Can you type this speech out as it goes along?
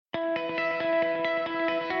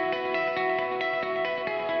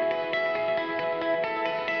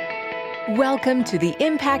Welcome to the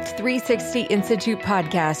Impact 360 Institute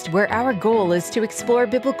podcast, where our goal is to explore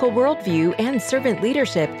biblical worldview and servant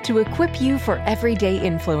leadership to equip you for everyday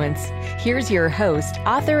influence. Here's your host,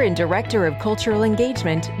 author and director of cultural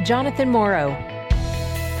engagement, Jonathan Morrow.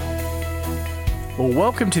 Well,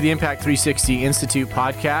 welcome to the Impact 360 Institute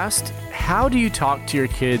podcast. How do you talk to your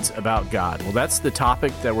kids about God? Well, that's the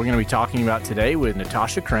topic that we're going to be talking about today with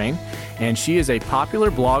Natasha Crain. And she is a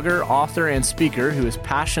popular blogger, author, and speaker who is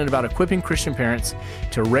passionate about equipping Christian parents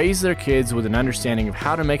to raise their kids with an understanding of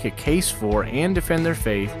how to make a case for and defend their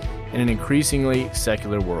faith in an increasingly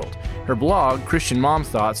secular world. Her blog, Christian Mom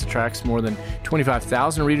Thoughts, attracts more than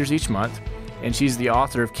 25,000 readers each month, and she's the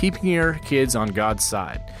author of Keeping Your Kids on God's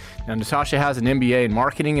Side. Now, Natasha has an MBA in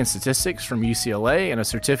Marketing and Statistics from UCLA and a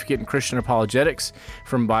certificate in Christian Apologetics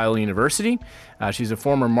from Biola University. She's a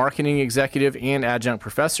former marketing executive and adjunct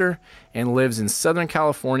professor and lives in Southern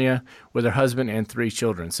California with her husband and 3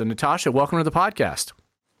 children. So, Natasha, welcome to the podcast.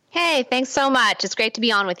 Hey, thanks so much. It's great to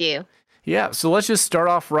be on with you. Yeah, so let's just start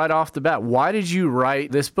off right off the bat. Why did you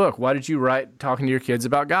write this book? Why did you write Talking to Your Kids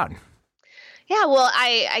About God? Yeah, well,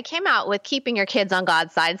 I came out with Keeping Your Kids on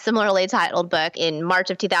God's Side, similarly titled book, in March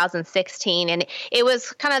of 2016. And it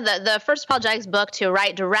was kind of the first apologetics book to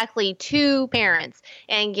write directly to parents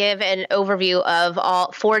and give an overview of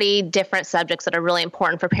all 40 different subjects that are really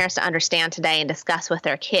important for parents to understand today and discuss with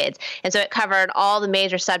their kids. And so it covered all the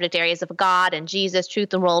major subject areas of God and Jesus,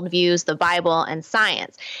 truth and worldviews, the Bible, and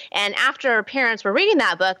science. And after parents were reading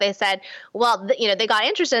that book, they said, well, they got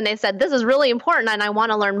interested and they said, this is really important and I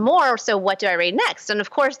want to learn more. So what do I read next? And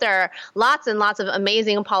of course, there are lots and lots of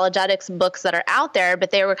amazing apologetics books that are out there,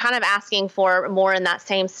 but they were kind of asking for more in that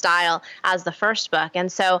same style as the first book.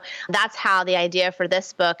 And so that's how the idea for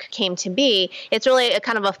this book came to be. It's really a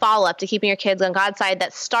kind of a follow-up to Keeping Your Kids on God's Side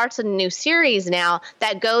that starts a new series now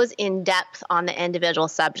that goes in depth on the individual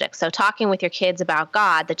subjects. So Talking with Your Kids About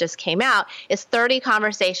God that just came out is 30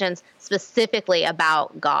 conversations specifically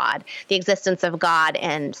about God, the existence of God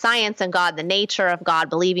and science and God, the nature of God,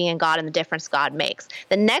 believing in God, and the difference God makes.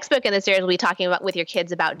 The next book in the series will be talking about with your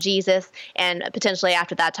kids about Jesus, and potentially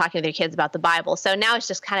after that, talking with your kids about the Bible. So now it's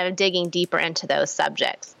just kind of digging deeper into those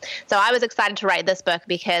subjects. So I was excited to write this book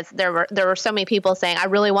because there were so many people saying, I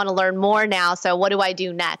really want to learn more now, so what do I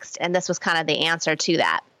do next? And this was kind of the answer to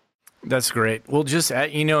that. That's great. Well, just,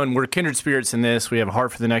 and we're kindred spirits in this. We have a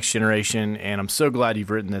heart for the next generation, and I'm so glad you've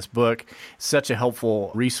written this book. It's such a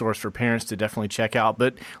helpful resource for parents to definitely check out.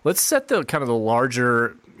 But let's set the kind of the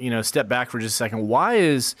larger, step back for just a second. Why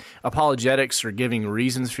is apologetics or giving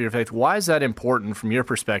reasons for your faith, why is that important from your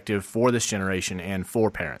perspective for this generation and for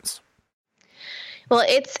parents? Well,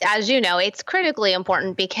 as you know, it's critically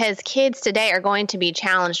important because kids today are going to be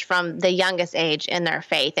challenged from the youngest age in their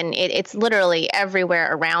faith. And it's literally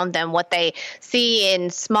everywhere around them. What they see in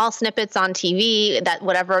small snippets on TV, that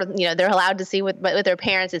whatever, they're allowed to see with their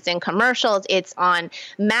parents, it's in commercials, it's on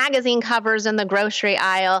magazine covers in the grocery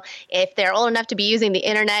aisle. If they're old enough to be using the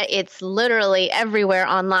internet, it's literally everywhere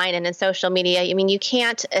online and in social media. I mean, you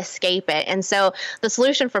can't escape it. And so the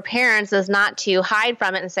solution for parents is not to hide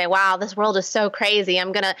from it and say, wow, this world is so crazy.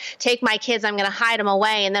 I'm going to take my kids, I'm going to hide them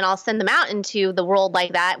away, and then I'll send them out into the world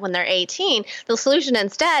like that when they're 18. The solution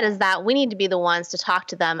instead is that we need to be the ones to talk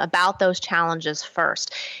to them about those challenges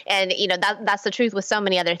first. And, that's the truth with so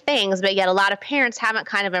many other things, but yet a lot of parents haven't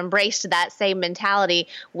kind of embraced that same mentality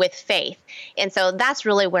with faith. And so that's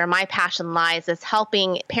really where my passion lies, is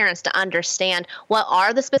helping parents to understand what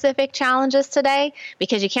are the specific challenges today,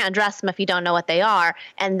 because you can't address them if you don't know what they are.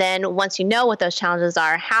 And then once you know what those challenges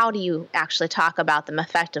are, how do you actually talk about them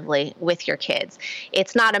effectively with your kids?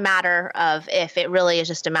 It's not a matter of if, it really is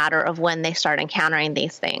just a matter of when they start encountering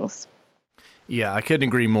these things. Yeah, I couldn't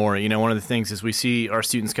agree more. One of the things is we see our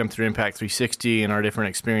students come through Impact 360 and our different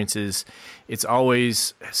experiences. It's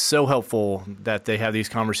always so helpful that they have these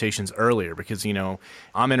conversations earlier because,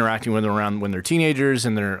 I'm interacting with them around when they're teenagers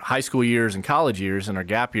and their high school years and college years and our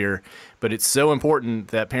gap year. But it's so important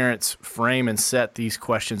that parents frame and set these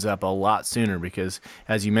questions up a lot sooner because,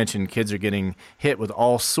 as you mentioned, kids are getting hit with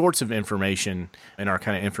all sorts of information in our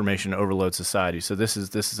kind of information overload society. So this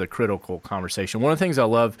is a critical conversation. One of the things I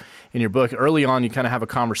love in your book, early on, you kind of have a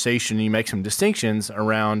conversation and you make some distinctions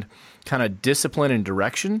around kind of discipline and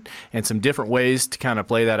direction and some different ways to kind of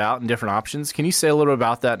play that out and different options. Can you say a little bit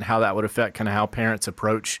about that and how that would affect kind of how parents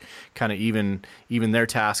approach kind of even their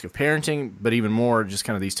task of parenting, but even more just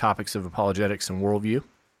kind of these topics of apologetics and worldview?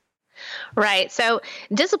 Right. So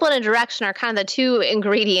discipline and direction are kind of the two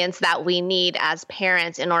ingredients that we need as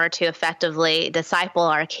parents in order to effectively disciple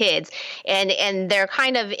our kids. And they're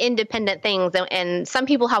kind of independent things. And some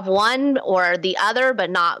people have one or the other, but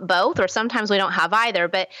not both, or sometimes we don't have either.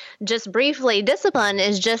 But just briefly, discipline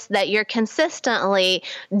is just that you're consistently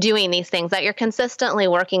doing these things, that you're consistently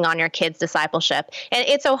working on your kids' discipleship. And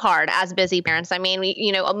it's so hard as busy parents. I mean,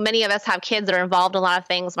 many of us have kids that are involved in a lot of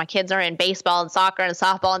things. My kids are in baseball and soccer and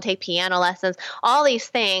softball and take piano lessons, all these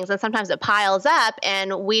things. And sometimes it piles up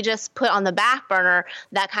and we just put on the back burner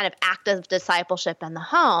that kind of active discipleship in the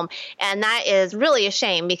home. And that is really a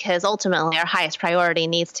shame, because ultimately our highest priority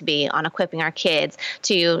needs to be on equipping our kids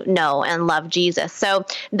to know and love Jesus. So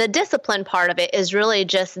the discipline part of it is really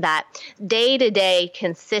just that day-to-day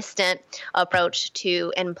consistent approach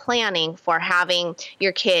to and planning for having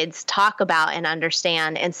your kids talk about and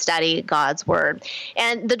understand and study God's word.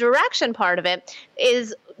 And the direction part of it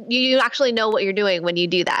is you actually know what you're doing when you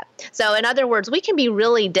do that. So in other words, we can be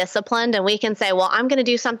really disciplined and we can say, well, I'm going to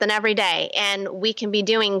do something every day. And we can be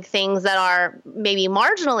doing things that are maybe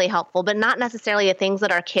marginally helpful, but not necessarily the things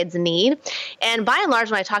that our kids need. And by and large,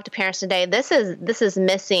 when I talk to parents today, this is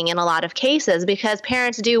missing in a lot of cases, because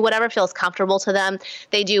parents do whatever feels comfortable to them.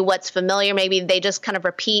 They do what's familiar. Maybe they just kind of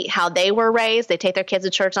repeat how they were raised. They take their kids to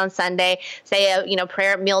church on Sunday, say a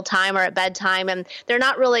prayer at mealtime or at bedtime, and they're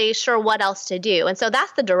not really sure what else to do. And so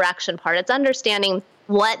that's the direction part. It's understanding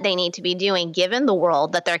what they need to be doing given the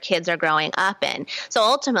world that their kids are growing up in. So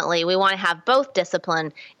ultimately, we want to have both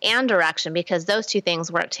discipline and direction, because those two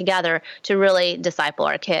things work together to really disciple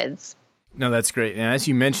our kids. No, that's great. And as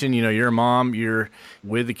you mentioned, you're a mom, you're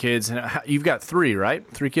with the kids, and you've got three, right?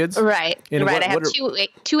 3 kids? Right. And right. I have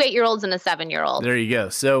two 8-year-olds and a 7-year-old. There you go.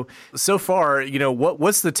 So far,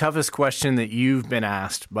 what's the toughest question that you've been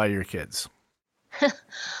asked by your kids?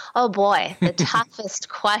 Oh boy, the toughest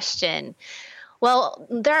question. Well,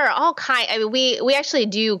 there are all kinds. I mean, we actually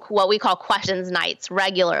do what we call questions nights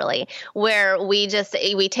regularly, where we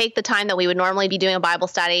take the time that we would normally be doing a Bible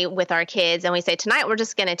study with our kids, and we say, tonight we're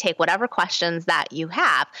just going to take whatever questions that you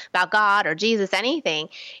have about God or Jesus, anything.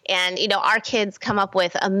 And our kids come up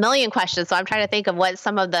with a million questions. So I'm trying to think of what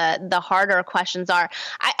some of the harder questions are.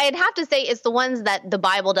 I'd have to say it's the ones that the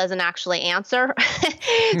Bible doesn't actually answer.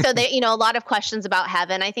 So they, a lot of questions about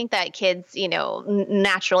heaven. I think that kids,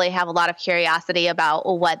 naturally have a lot of curiosity about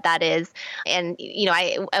what that is. And,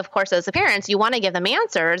 of course, as a parents, you want to give them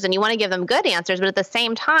answers and you want to give them good answers. But at the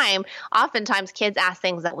same time, oftentimes kids ask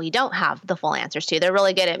things that we don't have the full answers to. They're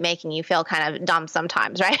really good at making you feel kind of dumb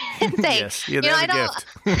sometimes, right? And saying, yes, I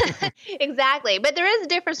don't. Exactly. But there is a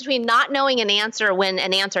difference between not knowing an answer when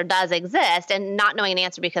an answer does exist and not knowing an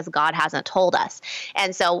answer because God hasn't told us.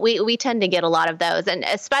 And so we tend to get a lot of those. And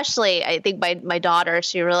especially, I think my daughter,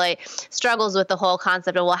 she really struggles with the whole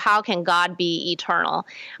concept of, well, how can God be eternal?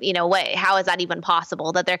 How is that even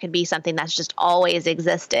possible, that there could be something that's just always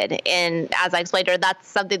existed? And as I explained to her, that's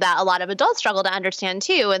something that a lot of adults struggle to understand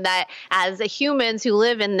too. And that as humans who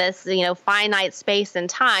live in this, finite space and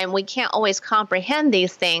time, we can't always comprehend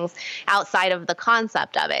these things outside of the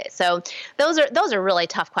concept of it. So those are really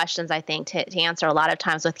tough questions, I think, to answer a lot of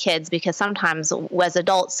times with kids, because sometimes as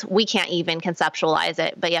adults, we can't even conceptualize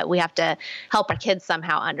it, but yet we have to help our kids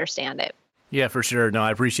somehow understand it. Yeah, for sure. No,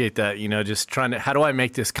 I appreciate that. Just trying to, how do I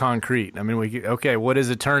make this concrete? I mean, what is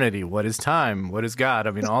eternity? What is time? What is God?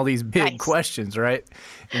 I mean, all these big questions, right?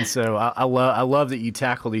 And so I love that you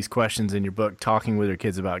tackle these questions in your book, Talking with Your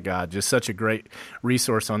Kids About God. Just such a great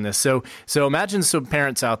resource on this. So imagine some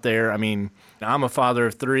parents out there. I mean, I'm a father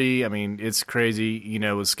of 3. I mean, it's crazy,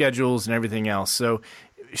 with schedules and everything else. So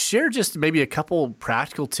share just maybe a couple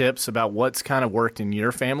practical tips about what's kind of worked in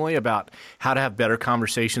your family about how to have better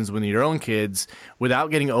conversations with your own kids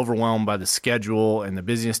without getting overwhelmed by the schedule and the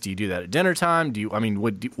busyness. Do you do that at dinner time?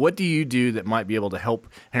 What do you do that might be able to help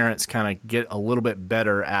parents kind of get a little bit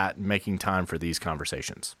better at making time for these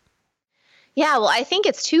conversations? Yeah, well, I think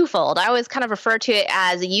it's twofold. I always kind of refer to it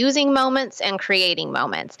as using moments and creating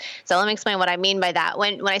moments. So let me explain what I mean by that.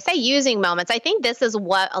 When I say using moments, I think this is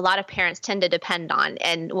what a lot of parents tend to depend on.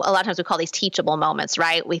 And a lot of times we call these teachable moments,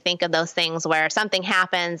 right? We think of those things where something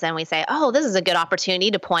happens and we say, oh, this is a good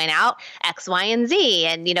opportunity to point out X, Y, and Z.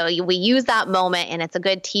 And, we use that moment and it's a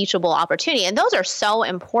good teachable opportunity. And those are so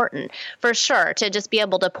important for sure, to just be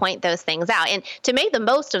able to point those things out. And to make the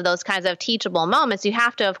most of those kinds of teachable moments, you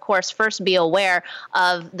have to, of course, first be aware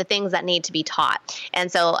of the things that need to be taught.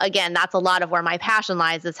 And so again, that's a lot of where my passion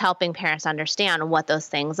lies, is helping parents understand what those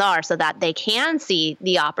things are so that they can see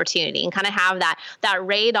the opportunity and kind of have that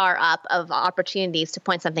radar up of opportunities to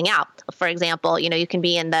point something out. For example, you can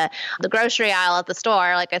be in the grocery aisle at the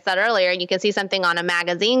store, like I said earlier, and you can see something on a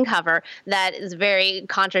magazine cover that is very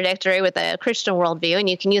contradictory with a Christian worldview, and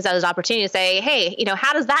you can use that as an opportunity to say, hey,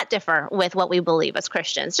 how does that differ with what we believe as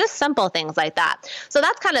Christians? Just simple things like that. So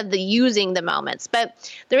that's kind of the using the moments. But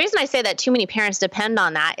the reason I say that too many parents depend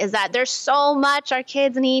on that is that there's so much our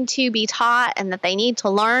kids need to be taught and that they need to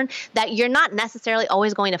learn that you're not necessarily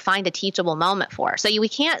always going to find a teachable moment for. So we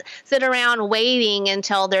can't sit around waiting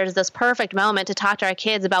until there's this perfect moment to talk to our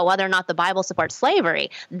kids about whether or not the Bible supports slavery.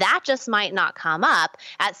 That just might not come up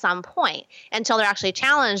at some point until they're actually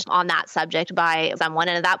challenged on that subject by someone.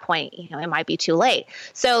 And at that point, it might be too late.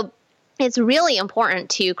 So it's really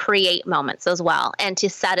important to create moments as well and to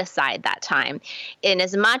set aside that time. In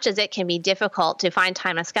as much as it can be difficult to find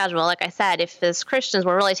time to schedule, like I said, if as Christians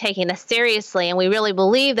we're really taking this seriously and we really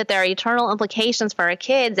believe that there are eternal implications for our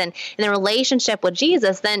kids and in the relationship with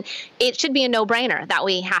Jesus, then it should be a no-brainer that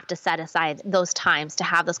we have to set aside those times to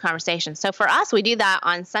have those conversations. So for us, we do that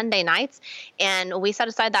on Sunday nights, and we set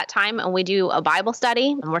aside that time and we do a Bible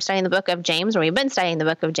study, and we're studying the book of James, or we've been studying the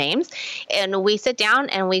book of James, and we sit down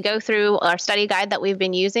and we go through our study guide that we've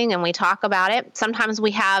been using and we talk about it. Sometimes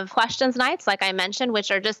we have questions nights, like I mentioned,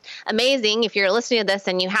 which are just amazing. If you're listening to this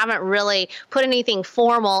and you haven't really put anything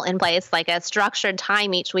formal in place, like a structured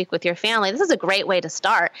time each week with your family, this is a great way to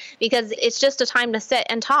start because it's just a time to sit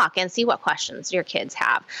and talk and see what questions your kids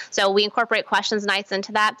have. So we incorporate questions nights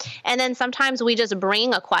into that. And then sometimes we just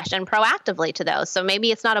bring a question proactively to those. So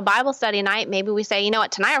maybe it's not a Bible study night. Maybe we say,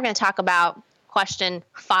 what, tonight we're going to talk about question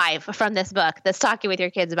 5 from this book that's talking with your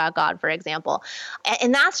kids about God, for example.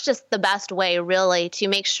 And that's just the best way, really, to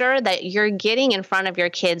make sure that you're getting in front of your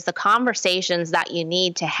kids the conversations that you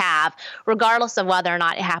need to have, regardless of whether or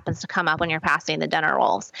not it happens to come up when you're passing the dinner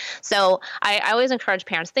rolls. So I always encourage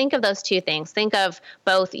parents, think of those two things. Think of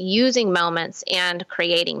both using moments and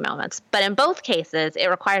creating moments. But in both cases, it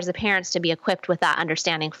requires the parents to be equipped with that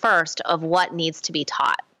understanding first of what needs to be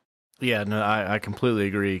taught. Yeah, no, I completely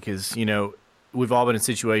agree because, we've all been in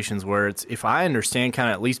situations where it's, if I understand kind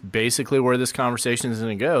of at least basically where this conversation is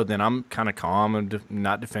going to go, then I'm kind of calm and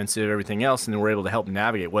not defensive, everything else, and then we're able to help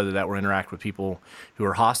navigate, whether that we're interact with people who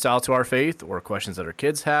are hostile to our faith or questions that our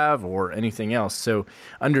kids have or anything else. So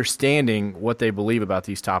understanding what they believe about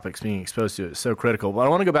these topics, being exposed to it is so critical. But I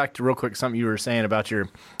want to go back to real quick something you were saying about your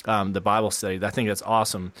the Bible study. I think that's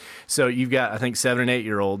awesome. So you've got, I think, 7 and 8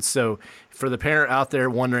 year olds. So for the parent out there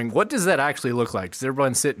wondering, what does that actually look like? Does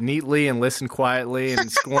everyone sit neatly and listen quietly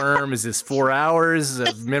and squirm? Is this 4 hours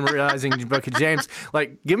of memorizing the book of James?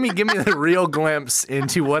 Like, give me the real glimpse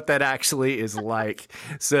into what that actually is like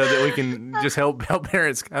so that we can just help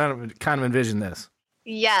parents kind of envision this.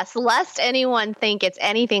 Yes, lest anyone think it's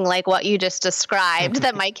anything like what you just described,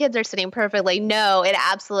 that my kids are sitting perfectly. No, it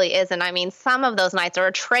absolutely isn't. I mean, some of those nights are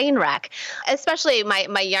a train wreck, especially my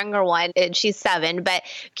younger one, she's 7, but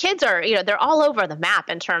kids are, they're all over the map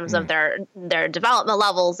in terms of their development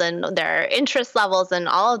levels and their interest levels and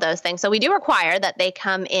all of those things. So we do require that they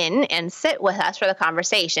come in and sit with us for the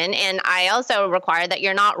conversation. And I also require that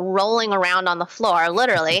you're not rolling around on the floor,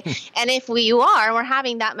 literally. And if you are, we're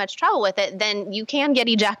having that much trouble with it, then you can get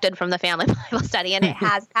ejected from the family Bible study, and it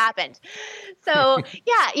has happened. So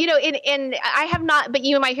yeah, and I have not, but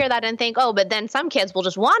you might hear that and think, oh, but then some kids will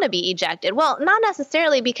just want to be ejected. Well, not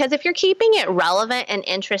necessarily, because if you're keeping it relevant and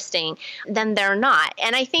interesting, then they're not.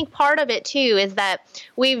 And I think part of it too is that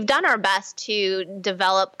we've done our best to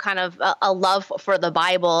develop kind of a love for the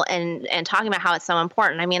Bible and talking about how it's so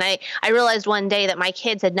important. I mean, I realized one day that my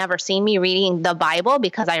kids had never seen me reading the Bible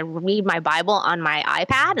because I read my Bible on my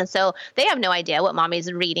iPad. And so they have no idea what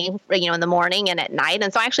mommy's reading, in the morning and at night.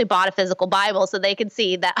 And so I actually bought a physical Bible so they could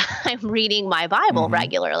see that I'm reading my Bible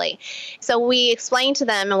regularly. So we explained to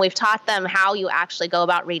them and we've taught them how you actually go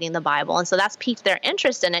about reading the Bible. And so that's piqued their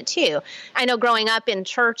interest in it too. I know growing up in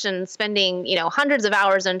church and spending, hundreds of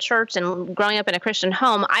hours in church and growing up in a Christian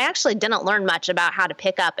home, I actually didn't learn much about how to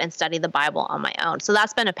pick up and study the Bible on my own. So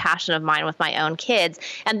that's been a passion of mine with my own kids.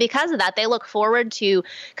 And because of that, they look forward to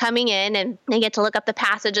coming in and they get to look up the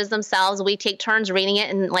passages themselves. We take turns reading it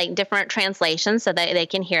in like different translations so that they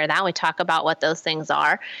can hear that. We talk about about what those things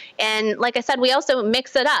are. And like I said, we also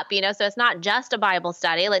mix it up, so it's not just a Bible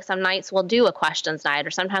study. Like some nights we'll do a questions night,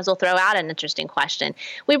 or sometimes we'll throw out an interesting question.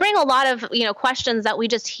 We bring a lot of, questions that we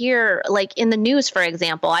just hear, like in the news, for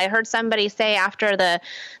example. I heard somebody say after the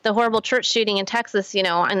horrible church shooting in Texas,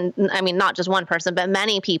 and I mean, not just one person, but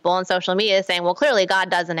many people on social media saying, well, clearly God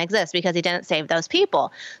doesn't exist because he didn't save those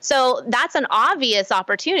people. So that's an obvious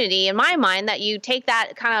opportunity in my mind that you take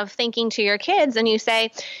that kind of thinking to your kids and you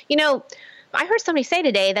say, I heard somebody say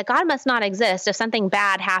today that God must not exist if something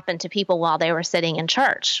bad happened to people while they were sitting in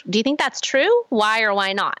church. Do you think that's true? Why or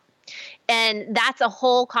why not? And that's a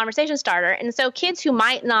whole conversation starter. And so kids who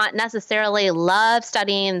might not necessarily love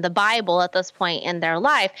studying the Bible at this point in their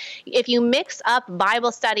life, if you mix up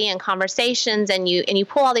Bible study and conversations and you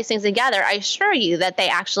pull all these things together, I assure you that they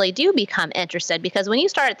actually do become interested. Because when you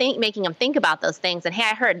start making them think about those things and, hey,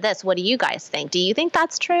 I heard this, what do you guys think? Do you think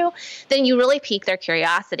that's true? Then you really pique their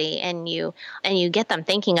curiosity and you get them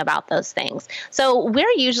thinking about those things. So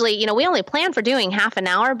we're usually, we only plan for doing half an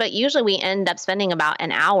hour, but usually we end up spending about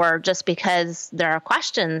an hour just because there are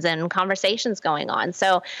questions and conversations going on.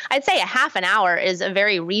 So I'd say a half an hour is a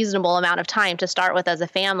very reasonable amount of time to start with as a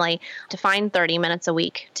family, to find 30 minutes a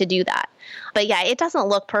week to do that. But yeah, it doesn't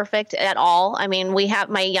look perfect at all. I mean, we have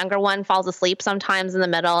my younger one falls asleep sometimes in the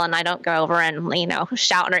middle, and I don't go over and,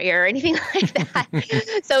 shout in her ear or anything like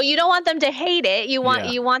that. So you don't want them to hate it. You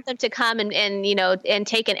want them to come and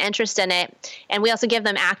take an interest in it. And we also give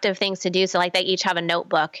them active things to do. So like they each have a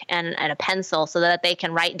notebook and a pencil so that they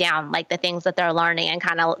can write down like the things that they're learning and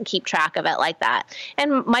kind of keep track of it like that.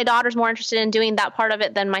 And my daughter's more interested in doing that part of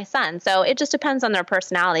it than my son. So it just depends on their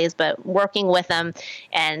personalities, but working with them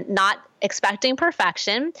and not expecting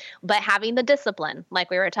perfection, but having the discipline,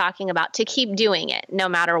 like we were talking about, to keep doing it no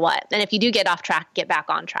matter what. And if you do get off track, get back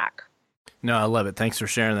on track. No, I love it. Thanks for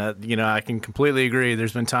sharing that. I can completely agree.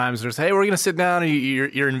 There's been times there's, hey, we're going to sit down, and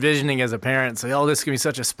you're envisioning as a parent, say, oh, this is going to be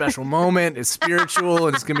such a special moment. It's spiritual,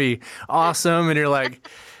 and it's going to be awesome. And you're like,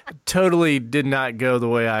 totally did not go the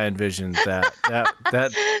way I envisioned that.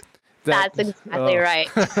 That's exactly right.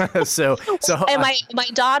 So, and my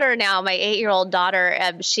daughter now, my 8-year-old daughter,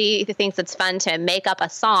 she thinks it's fun to make up a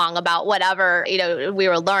song about whatever, we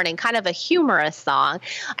were learning, kind of a humorous song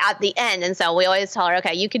at the end. And so we always tell her,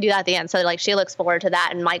 okay, you can do that at the end. So like she looks forward to that.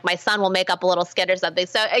 And like my son will make up a little skit or something.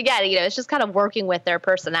 So again, it's just kind of working with their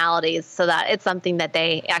personalities so that it's something that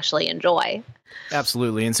they actually enjoy.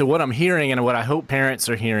 Absolutely. And so what I'm hearing, and what I hope parents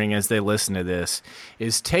are hearing as they listen to this,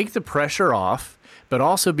 is take the pressure off, but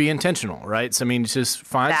also be intentional, right? So, I mean, just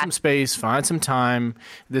find some space, find some time.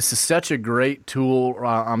 This is such a great tool.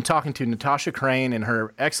 I'm talking to Natasha Crain, and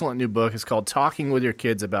her excellent new book is called Talking with Your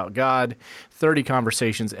Kids About God, 30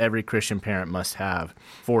 Conversations Every Christian Parent Must Have,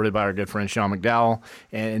 forwarded by our good friend Sean McDowell.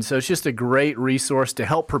 And so it's just a great resource to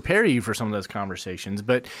help prepare you for some of those conversations.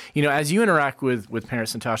 But, as you interact with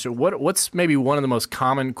parents, Natasha, what's maybe one of the most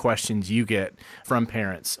common questions you get from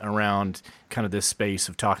parents around kind of this space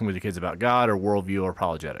of talking with your kids about God or worldview or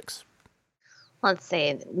apologetics? Let's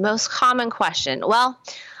see. Most common question. Well,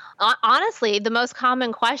 honestly, the most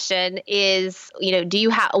common question is,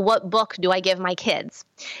 what book do I give my kids?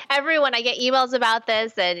 Everyone, I get emails about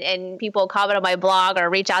this and people comment on my blog or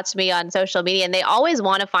reach out to me on social media, and they always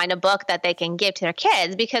want to find a book that they can give to their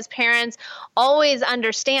kids because parents always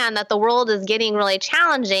understand that the world is getting really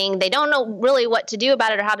challenging. They don't know really what to do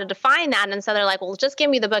about it or how to define that. And so they're like, well, just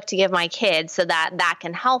give me the book to give my kids so that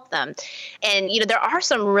can help them. And, there are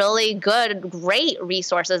some really great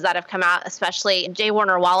resources that have come out, especially J.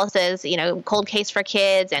 Warner Wallace's, Cold Case for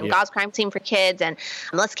Kids and God's Crime Scene for Kids. And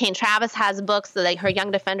Melissa Cain Travis has books, like her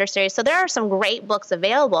Young Defender series. So there are some great books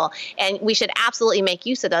available, and we should absolutely make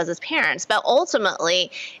use of those as parents. But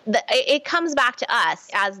ultimately, it comes back to us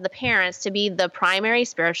as the parents to be the primary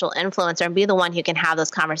spiritual influencer and be the one who can have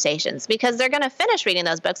those conversations, because they're going to finish reading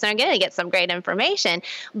those books and they're going to get some great information.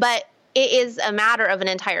 But it is a matter of an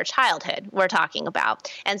entire childhood we're talking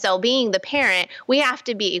about. And so being the parent, we have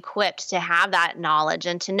to be equipped to have that knowledge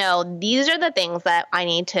and to know these are the things that I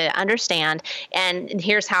need to understand. And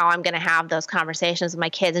here's how I'm going to have those conversations with my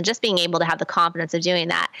kids, and just being able to have the confidence of doing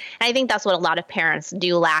that. And I think that's what a lot of parents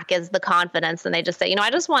do lack, is the confidence. And they just say,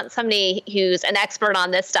 I just want somebody who's an expert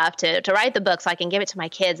on this stuff to write the book so I can give it to my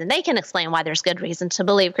kids and they can explain why there's good reason to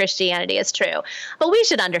believe Christianity is true. But we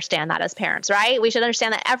should understand that as parents, right? We should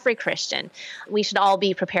understand that every Christian, we should all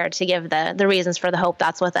be prepared to give the reasons for the hope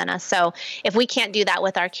that's within us. So if we can't do that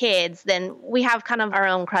with our kids, then we have kind of our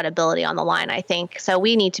own credibility on the line, I think. So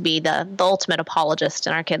we need to be the ultimate apologist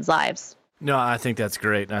in our kids' lives. No, I think that's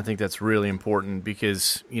great. And I think that's really important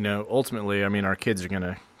because, ultimately, our kids are going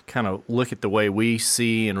to kind of look at the way we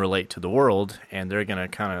see and relate to the world, and they're going to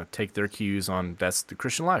kind of take their cues on that's the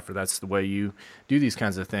Christian life, or that's the way you do these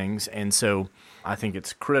kinds of things. And so I think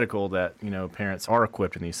it's critical that, parents are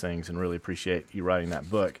equipped in these things, and really appreciate you writing that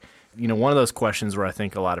book. One of those questions where I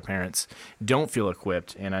think a lot of parents don't feel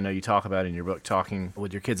equipped, and I know you talk about in your book, talking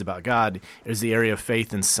with your kids about God, is the area of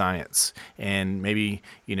faith and science. And maybe,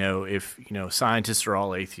 if, scientists are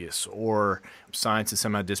all atheists, or science is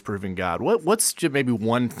somehow disproving God, what's just maybe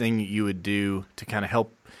one thing that you would do to kind of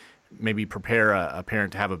help maybe prepare a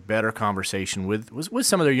parent to have a better conversation with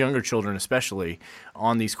some of their younger children, especially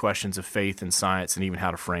on these questions of faith and science, and even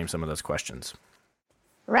how to frame some of those questions?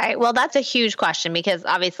 Right. Well, that's a huge question, because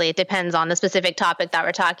obviously it depends on the specific topic that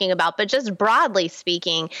we're talking about. But just broadly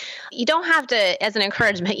speaking, you don't have to, as an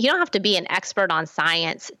encouragement, you don't have to be an expert on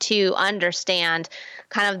science to understand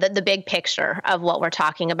kind of the big picture of what we're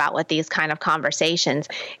talking about with these kind of conversations.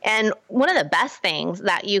 And one of the best things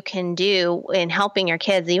that you can do in helping your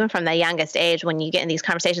kids, even from the youngest age, when you get in these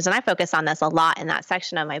conversations, and I focus on this a lot in that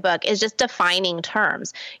section of my book, is just defining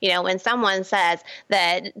terms. When someone says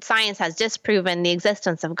that science has disproven the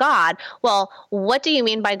existence of God, well, what do you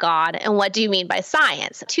mean by God, and what do you mean by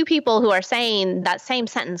science? Two people who are saying that same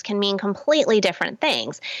sentence can mean completely different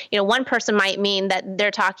things. One person might mean that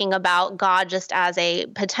they're talking about God just as a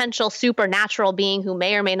potential supernatural being who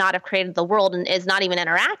may or may not have created the world and is not even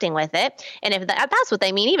interacting with it. And if that's what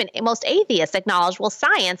they mean, even most atheists acknowledge, well,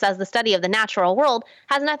 science as the study of the natural world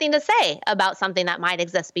has nothing to say about something that might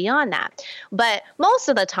exist beyond that. But most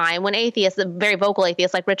of the time, when atheists, very vocal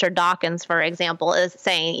atheists like Richard Dawkins, for example, is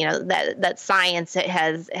saying, that science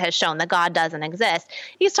has shown that God doesn't exist,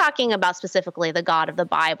 he's talking about specifically the God of the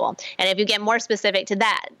Bible. And if you get more specific to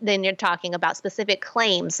that, then you're talking about specific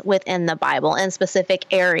claims within the Bible in specific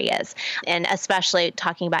areas, and especially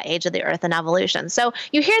talking about age of the earth and evolution. So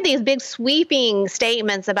you hear these big sweeping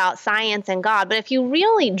statements about science and God, but if you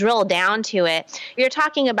really drill down to it, you're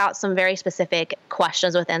talking about some very specific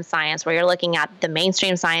questions within science, where you're looking at the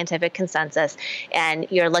mainstream scientific consensus, and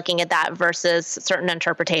you're looking at that versus certain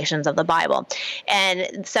interpretations of the Bible.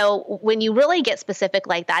 And so when you really get specific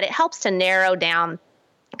like that, it helps to narrow down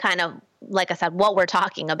kind of, like I said, what we're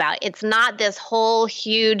talking about. It's not this whole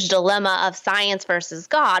huge dilemma of science versus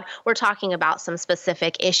God. We're talking about some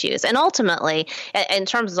specific issues. And ultimately, in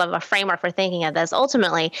terms of a framework for thinking of this,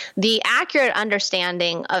 ultimately, the accurate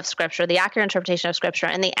understanding of Scripture, the accurate interpretation of Scripture,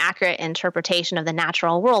 and the accurate interpretation of the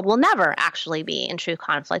natural world will never actually be in true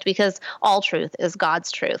conflict, because all truth is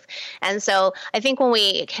God's truth. And so I think when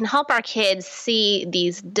we can help our kids see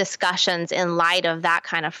these discussions in light of that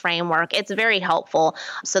kind of framework, it's very helpful,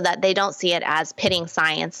 so that they don't see it as pitting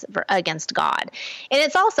science against God. And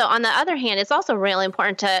it's also, on the other hand, it's also really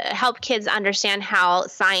important to help kids understand how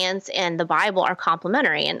science and the Bible are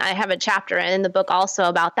complementary. And I have a chapter in the book also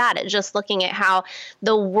about that. It's just looking at how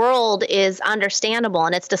the world is understandable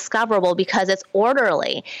and it's discoverable because it's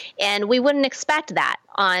orderly. And we wouldn't expect that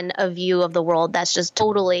on a view of the world that's just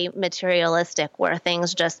totally materialistic, where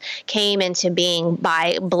things just came into being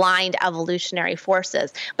by blind evolutionary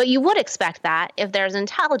forces. But you would expect that if there's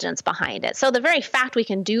intelligence behind it. So the very fact we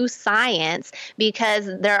can do science because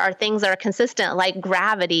there are things that are consistent, like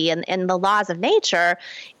gravity and the laws of nature,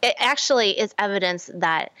 it actually is evidence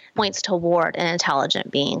that points toward an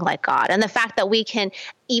intelligent being like God. And the fact that we can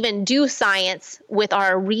even do science with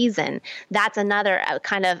our reason, that's another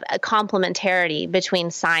kind of a complementarity between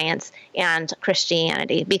science and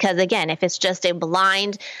Christianity. Because again, if it's just a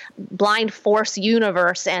blind force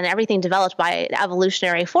universe and everything developed by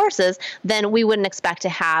evolutionary forces, then we wouldn't expect to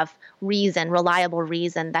have reason, reliable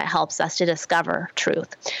reason that helps us to discover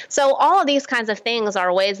truth. So all of these kinds of things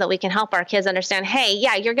are ways that we can help our kids understand, hey,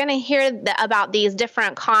 yeah, you're going to hear about these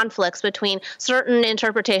different conflicts between certain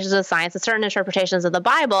interpretations of science and certain interpretations of the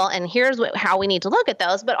Bible, and here's how we need to look at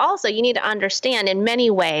those. But also you need to understand in many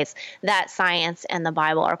ways that science and the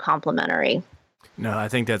Bible are complementary. No, I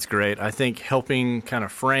think that's great. I think helping kind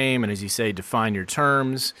of frame and, as you say, define your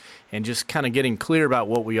terms and just kind of getting clear about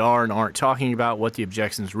what we are and aren't talking about, what the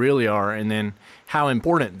objections really are, and then how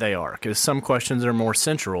important they are, because some questions are more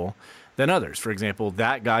central than others. For example,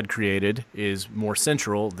 that God created is more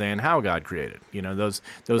central than how God created, those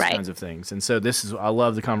right. kinds of things. And so I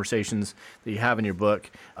love the conversations that you have in your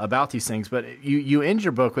book about these things, but you end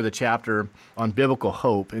your book with a chapter on biblical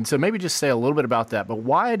hope. And so maybe just say a little bit about that, but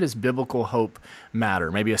why does biblical hope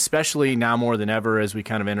matter? Maybe especially now more than ever as we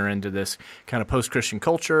kind of enter into this kind of post-Christian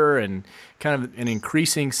culture and kind of an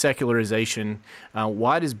increasing secularization.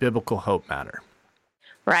 Why does biblical hope matter?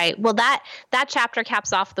 Right. Well, that chapter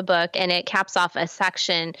caps off the book, and it caps off a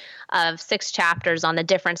section of 6 chapters on the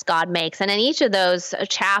difference God makes. And in each of those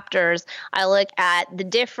chapters, I look at the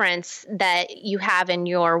difference that you have in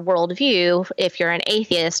your worldview if you're an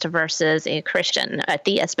atheist versus a Christian, a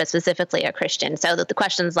theist, but specifically a Christian. So that the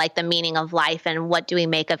questions like the meaning of life and what do we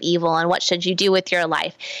make of evil and what should you do with your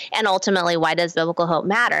life? And ultimately, why does biblical hope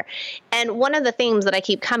matter? And one of the themes that I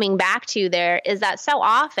keep coming back to there is that so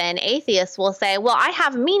often atheists will say, well, I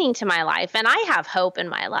have meaning to my life and I have hope in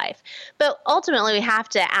my life. But ultimately, we have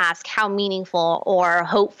to ask how meaningful or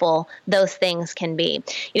hopeful those things can be.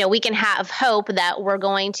 We can have hope that we're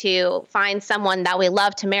going to find someone that we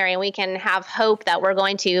love to marry, and we can have hope that we're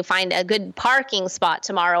going to find a good parking spot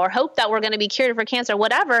tomorrow, or hope that we're going to be cured for cancer,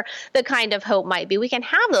 whatever the kind of hope might be. We can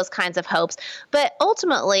have those kinds of hopes. But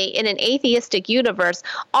ultimately, in an atheistic universe,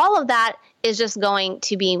 all of that is just going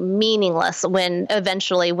to be meaningless when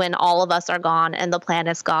all of us are gone and the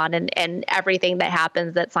planet's gone and everything that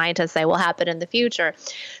happens that scientists say will happen in the future.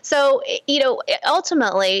 So,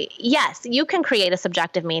 ultimately, yes, you can create a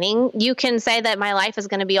subjective meaning. You can say that my life is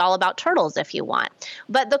going to be all about turtles if you want.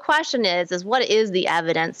 But the question is what is the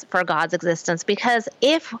evidence for God's existence? Because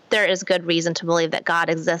if there is good reason to believe that God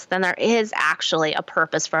exists, then there is actually a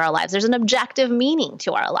purpose for our lives. There's an objective meaning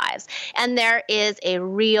to our lives. And there is a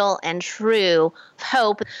real and true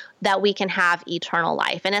hope that we can have eternal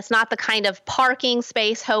life. And it's not the kind of parking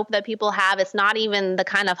space hope that people have. It's not even the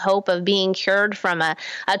kind of hope of being cured from a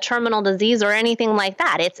terminal disease or anything like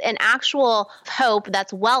that. It's an actual hope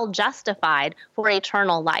that's well justified for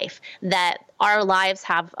eternal life, that our lives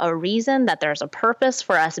have a reason, that there's a purpose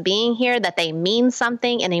for us being here, that they mean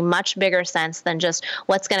something in a much bigger sense than just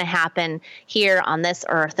what's going to happen here on this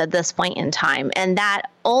earth at this point in time. And that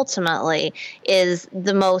ultimately is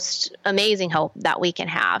the most amazing hope that we can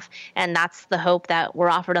have. And that's the hope that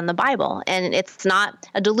we're offered in the Bible. And it's not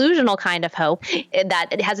a delusional kind of hope that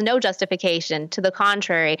it has no justification. To the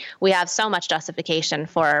contrary, we have so much justification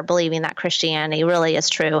for believing that Christianity really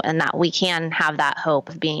is true and that we can have that hope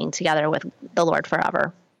of being together with the Lord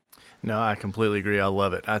forever. No, I completely agree. I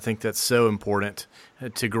love it. I think that's so important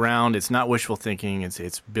to ground. It's not wishful thinking.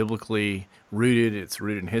 It's biblically rooted. It's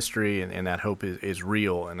rooted in history, and that hope is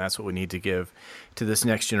real, and that's what we need to give to this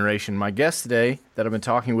next generation. My guest today that I've been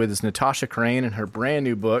talking with is Natasha Crain, and her brand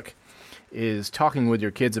new book is Talking with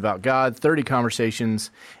Your Kids About God, 30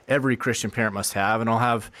 Conversations Every Christian Parent Must Have. And I'll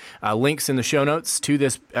have links in the show notes to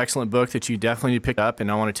this excellent book that you definitely need to pick up. And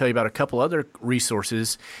I want to tell you about a couple other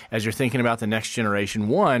resources as you're thinking about the next generation.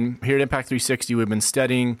 One, here at Impact 360, we've been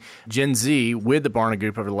studying Gen Z with the Barna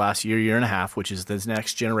Group over the last year and a half, which is the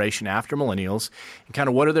next generation after millennials, and kind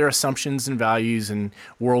of what are their assumptions and values and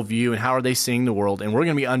worldview, and how are they seeing the world. And we're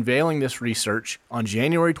going to be unveiling this research on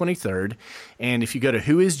January 23rd. And if you go to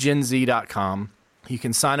whoisgenz.com, you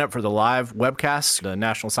can sign up for the live webcast, the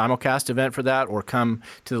national simulcast event for that, or come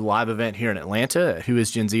to the live event here in Atlanta at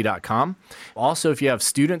whoisgenz.com. Also, if you have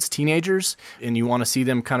students, teenagers, and you want to see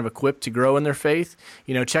them kind of equipped to grow in their faith,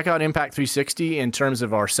 check out Impact 360 in terms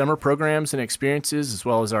of our summer programs and experiences, as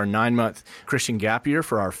well as our 9-month Christian gap year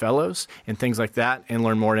for our fellows and things like that, and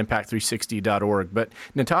learn more at impact360.org. But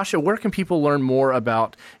Natasha, where can people learn more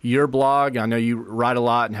about your blog? I know you write a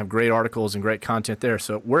lot and have great articles and great content there.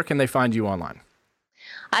 So where can they find you online?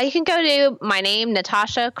 You can go to my name,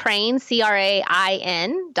 Natasha Crain, CRAIN.com.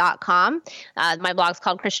 My blog's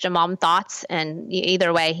called Christian Mom Thoughts, and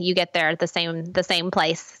either way, you get there at the same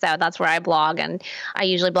place. So that's where I blog, and I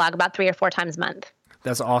usually blog about 3 or 4 times a month.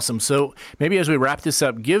 That's awesome. So maybe as we wrap this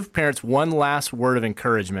up, give parents one last word of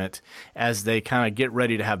encouragement as they kind of get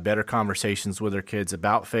ready to have better conversations with their kids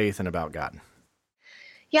about faith and about God.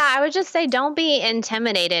 Yeah, I would just say don't be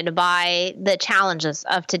intimidated by the challenges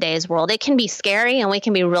of today's world. It can be scary, and we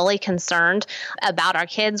can be really concerned about our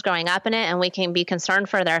kids growing up in it, and we can be concerned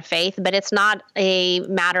for their faith, but it's not a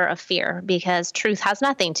matter of fear, because truth has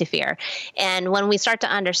nothing to fear. And when we start to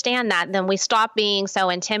understand that, then we stop being so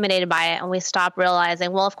intimidated by it, and we stop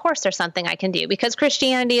realizing, well, of course there's something I can do because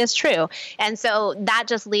Christianity is true. And so that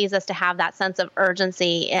just leads us to have that sense of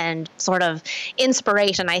urgency and sort of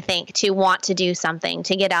inspiration, I think, to want to do something,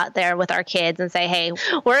 to get out there with our kids and say, hey,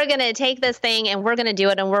 we're going to take this thing and we're going to do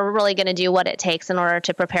it, and we're really going to do what it takes in order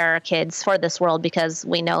to prepare our kids for this world, because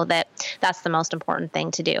we know that that's the most important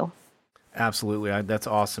thing to do. Absolutely. That's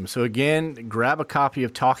awesome. So again, grab a copy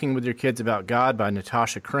of Talking with Your Kids About God by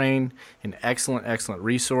Natasha Crain, an excellent, excellent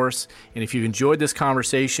resource. And if you've enjoyed this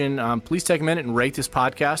conversation, please take a minute and rate this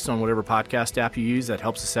podcast on whatever podcast app you use. That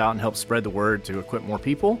helps us out and helps spread the word to equip more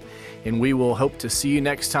people. And we will hope to see you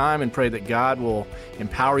next time and pray that God will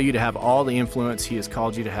empower you to have all the influence He has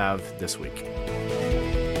called you to have this week.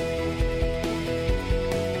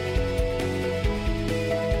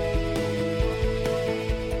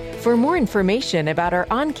 For more information about our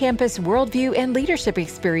on-campus worldview and leadership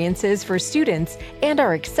experiences for students and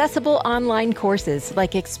our accessible online courses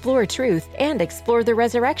like Explore Truth and Explore the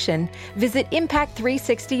Resurrection, visit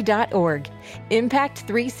impact360.org. Impact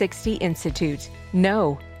 360 Institute.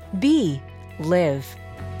 Know, be, live.